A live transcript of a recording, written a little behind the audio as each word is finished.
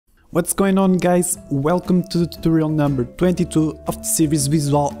What's going on, guys? Welcome to the tutorial number 22 of the series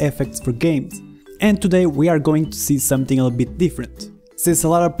Visual Effects for Games. And today we are going to see something a little bit different. Since a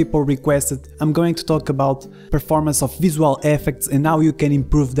lot of people requested, I'm going to talk about performance of visual effects and how you can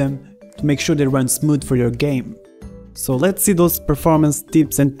improve them to make sure they run smooth for your game. So let's see those performance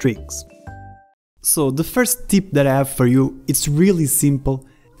tips and tricks. So the first tip that I have for you, it's really simple,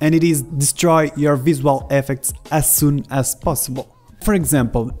 and it is destroy your visual effects as soon as possible. For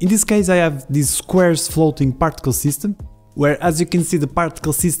example, in this case I have this squares floating particle system, where as you can see the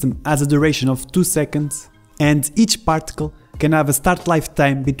particle system has a duration of 2 seconds, and each particle can have a start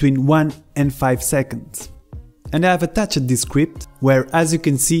lifetime between 1 and 5 seconds. And I have attached this script, where as you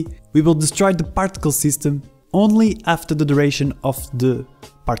can see we will destroy the particle system only after the duration of the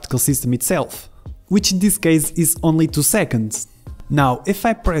particle system itself, which in this case is only 2 seconds. Now if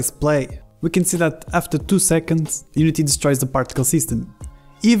I press play, we can see that after 2 seconds Unity destroys the particle system,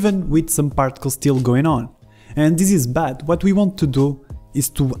 even with some particles still going on. And this is bad. What we want to do is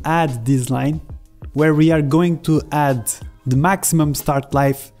to add this line where we are going to add the maximum start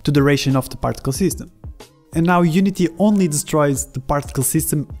life to duration of the particle system. And now Unity only destroys the particle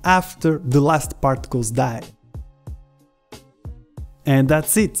system after the last particles die. And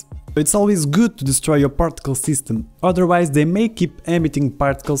that's it. It's always good to destroy your particle system, otherwise they may keep emitting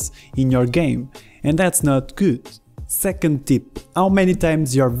particles in your game, and that's not good. Second tip, how many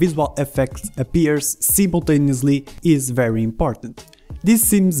times your visual effect appears simultaneously is very important. This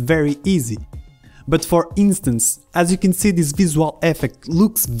seems very easy, but for instance, as you can see this visual effect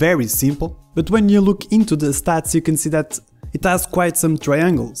looks very simple, but when you look into the stats you can see that it has quite some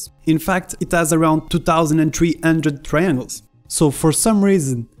triangles. In fact, it has around 2300 triangles. So for some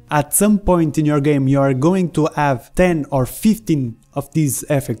reason, at some point in your game you are going to have 10 or 15 of these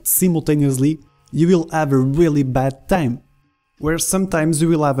effects simultaneously, you will have a really bad time, where sometimes you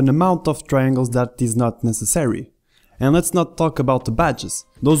will have an amount of triangles that is not necessary. And let's not talk about the badges,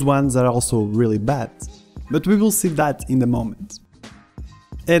 those ones are also really bad, but we will see that in a moment.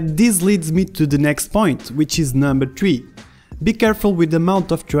 And this leads me to the next point, which is number 3. Be careful with the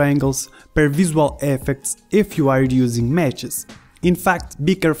amount of triangles per visual effects if you are using meshes. In fact,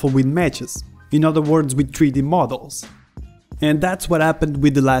 be careful with meshes, in other words with 3D models. And that's what happened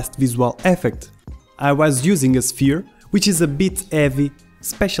with the last visual effect. I was using a sphere, which is a bit heavy,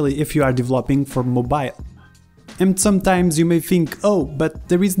 especially if you are developing for mobile. And sometimes you may think, oh, but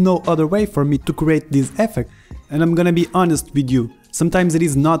there is no other way for me to create this effect. And I'm gonna be honest with you, sometimes it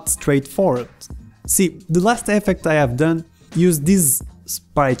is not straightforward. See, the last effect I have done used this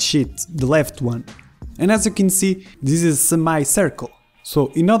Sprite Sheet, the left one. And as you can see, this is a semi-circle. So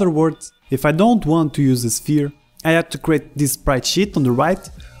in other words, if I don't want to use a sphere, I have to create this sprite sheet on the right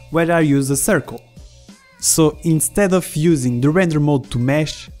where I use a circle. So instead of using the render mode to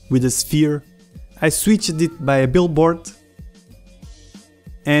mesh with a sphere, I switched it by a billboard,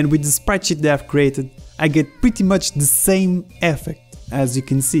 and with the sprite sheet that I've created, I get pretty much the same effect as you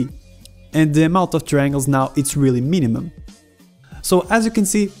can see. And the amount of triangles now it's really minimum. So as you can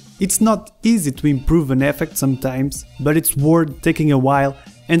see, it's not easy to improve an effect sometimes, but it's worth taking a while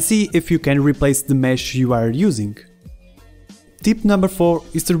and see if you can replace the mesh you are using. Tip number 4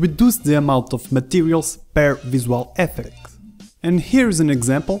 is to reduce the amount of materials per visual effect. And here's an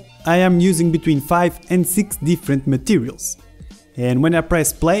example. I am using between 5 and 6 different materials. And when I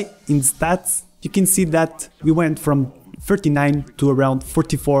press play in stats, you can see that we went from 39 to around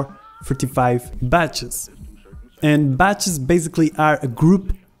 44, 45 batches. And batches basically are a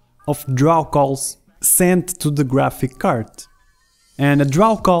group of draw calls sent to the graphic card. And a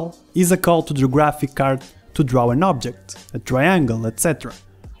draw call is a call to the graphic card to draw an object, a triangle, etc.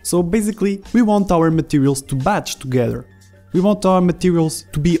 So basically we want our materials to batch together. We want our materials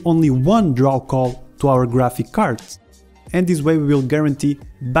to be only one draw call to our graphic card. And this way we will guarantee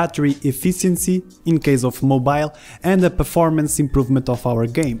battery efficiency in case of mobile and a performance improvement of our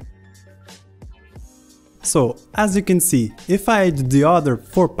game. So, as you can see, if I add the other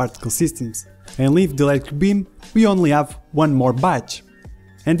 4 particle systems and leave the electric beam, we only have one more batch.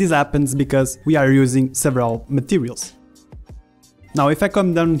 And this happens because we are using several materials. Now if I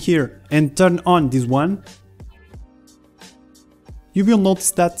come down here and turn on this one, you will notice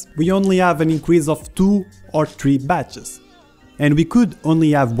that we only have an increase of 2 or 3 batches. And we could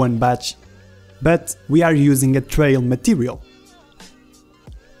only have one batch, but we are using a trail material.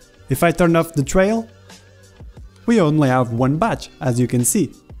 If I turn off the trail, we only have one batch, as you can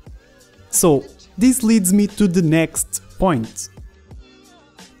see. So this leads me to the next point,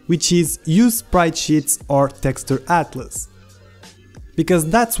 which is use sprite sheets or texture atlas, because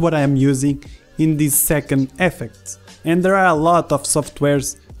that's what I am using in this second effect. And there are a lot of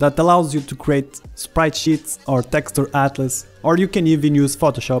softwares that allows you to create Sprite Sheets or Texture Atlas, or you can even use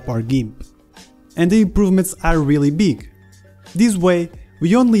Photoshop or GIMP. And the improvements are really big. This way,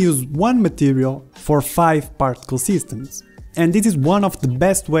 we only use one material for 5 particle systems, and this is one of the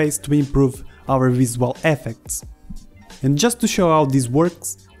best ways to improve our visual effects. And just to show how this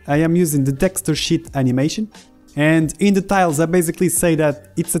works, I am using the texture sheet animation, and in the tiles I basically say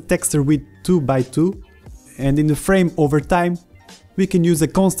that it's a texture with 2 by 2, and in the frame over time we can use a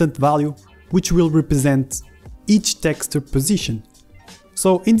constant value which will represent each texture position.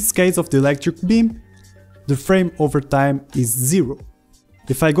 So in this case of the electric beam, the frame over time is 0.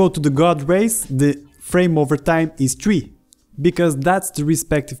 If I go to the God rays, the frame over time is 3, because that's the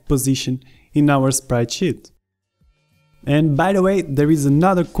respective position in our sprite sheet. And by the way, there is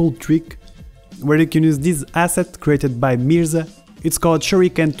another cool trick where you can use this asset created by Mirza. It's called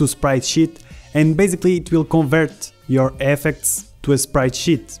Shuriken to Sprite Sheet, and basically it will convert your effects to a sprite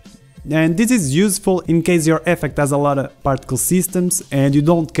sheet. And this is useful in case your effect has a lot of particle systems and you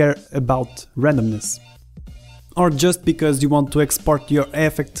don't care about randomness. Or just because you want to export your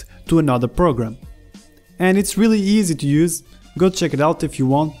effect to another program. And it's really easy to use, go check it out if you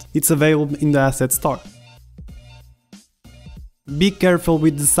want, it's available in the asset store. Be careful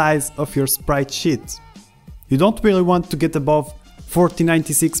with the size of your sprite sheet. You don't really want to get above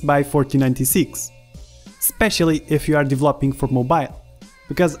 4096 by 4096. Especially if you are developing for mobile,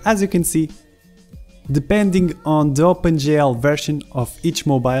 because as you can see, depending on the OpenGL version of each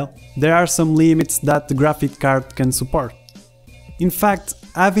mobile, there are some limits that the graphic card can support. In fact,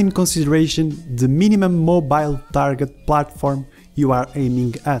 have in consideration the minimum mobile target platform you are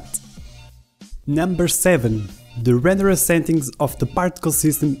aiming at. Number 7. The renderer settings of the particle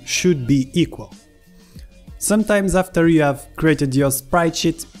system should be equal. Sometimes after you have created your sprite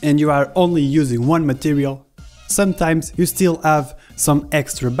sheet and you are only using one material, sometimes you still have some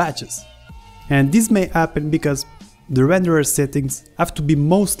extra batches. And this may happen because the renderer settings have to be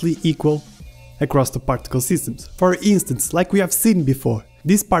mostly equal across the particle systems. For instance, like we have seen before,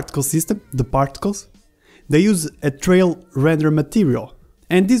 this particle system, the particles, they use a trail render material,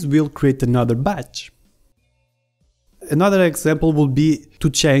 and this will create another batch. Another example would be to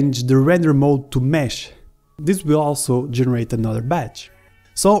change the render mode to mesh. This will also generate another batch.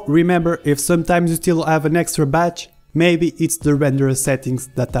 So remember, if sometimes you still have an extra batch, maybe it's the renderer settings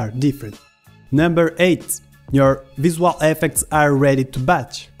that are different. Number 8. Your visual effects are ready to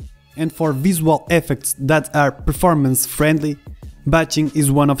batch. And for visual effects that are performance friendly, batching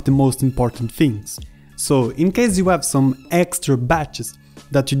is one of the most important things. So in case you have some extra batches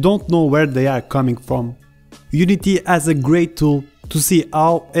that you don't know where they are coming from, Unity has a great tool to see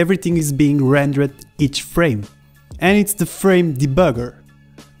how everything is being rendered each frame. And it's the frame debugger,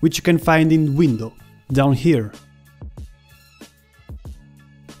 which you can find in Window, down here.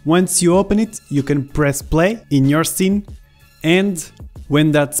 Once you open it, you can press play in your scene, and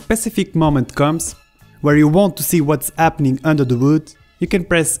when that specific moment comes, where you want to see what's happening under the hood, you can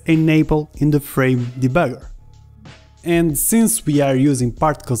press enable in the frame debugger. And since we are using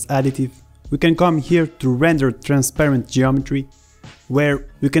particles additive, we can come here to render transparent geometry, where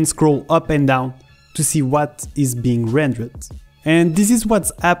we can scroll up and down to see what is being rendered. And this is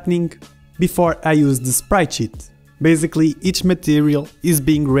what's happening before I use the sprite sheet. Basically, each material is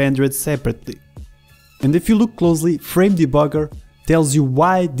being rendered separately. And if you look closely, Frame Debugger tells you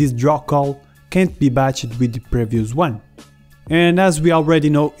why this draw call can't be batched with the previous one. And as we already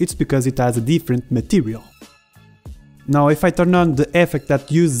know, it's because it has a different material. Now if I turn on the effect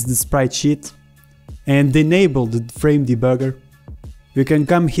that uses the sprite sheet and enable the Frame Debugger, we can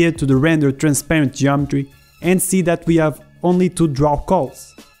come here to the render transparent geometry and see that we have only 2 draw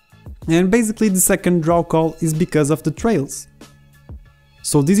calls. And basically the second draw call is because of the trails.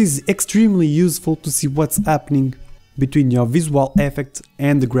 So this is extremely useful to see what's happening between your visual effect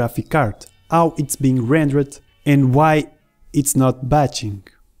and the graphic card, how it's being rendered and why it's not batching.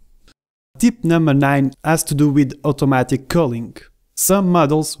 Tip number 9 has to do with automatic culling. Some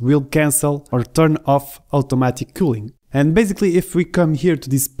models will cancel or turn off automatic culling. And basically if we come here to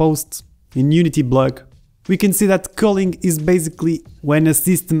this post in Unity blog, we can see that culling is basically when a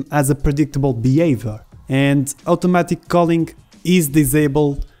system has a predictable behavior, and automatic culling is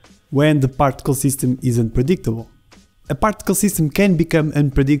disabled when the particle system is unpredictable. A particle system can become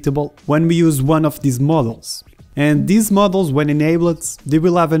unpredictable when we use one of these models. And these models, when enabled, they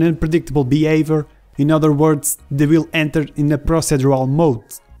will have an unpredictable behavior. In other words, they will enter in a procedural mode,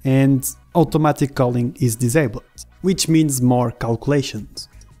 and automatic culling is disabled, which means more calculations.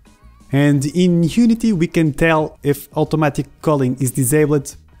 And in Unity we can tell if automatic culling is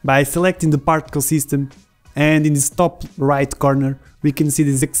disabled by selecting the particle system and in this top right corner we can see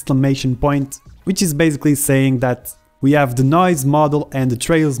this exclamation point, which is basically saying that we have the noise model and the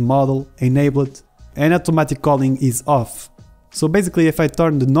trails model enabled and automatic culling is off. So basically if I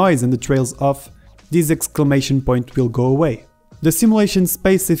turn the noise and the trails off, this exclamation point will go away. The simulation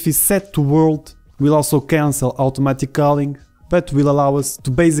space, if is set to world, will also cancel automatic culling, but will allow us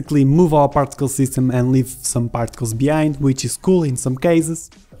to basically move our particle system and leave some particles behind, which is cool in some cases.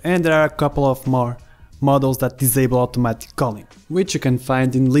 And there are a couple of more models that disable automatic culling, which you can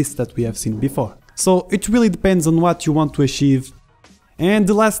find in lists that we have seen before. So it really depends on what you want to achieve. And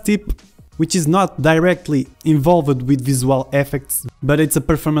the last tip, which is not directly involved with visual effects, but it's a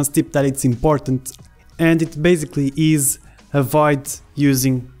performance tip that it's important, and it basically is avoid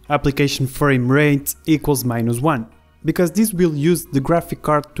using application frame rate equals -1, because this will use the graphic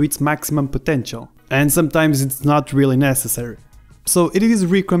card to its maximum potential, and sometimes it's not really necessary. So it is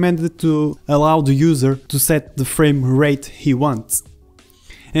recommended to allow the user to set the frame rate he wants.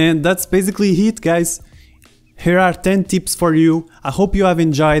 And that's basically it, guys. Here are 10 tips for you. I hope you have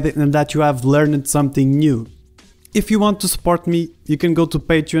enjoyed it and that you have learned something new. If you want to support me, you can go to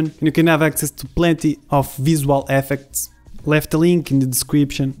Patreon and you can have access to plenty of visual effects. Left a link in the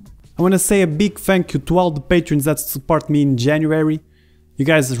description. I want to say a big thank you to all the patrons that support me in January. You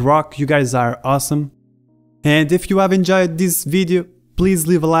guys rock, you guys are awesome. And if you have enjoyed this video, please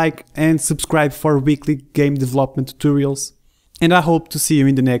leave a like and subscribe for weekly game development tutorials. And I hope to see you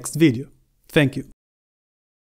in the next video. Thank you.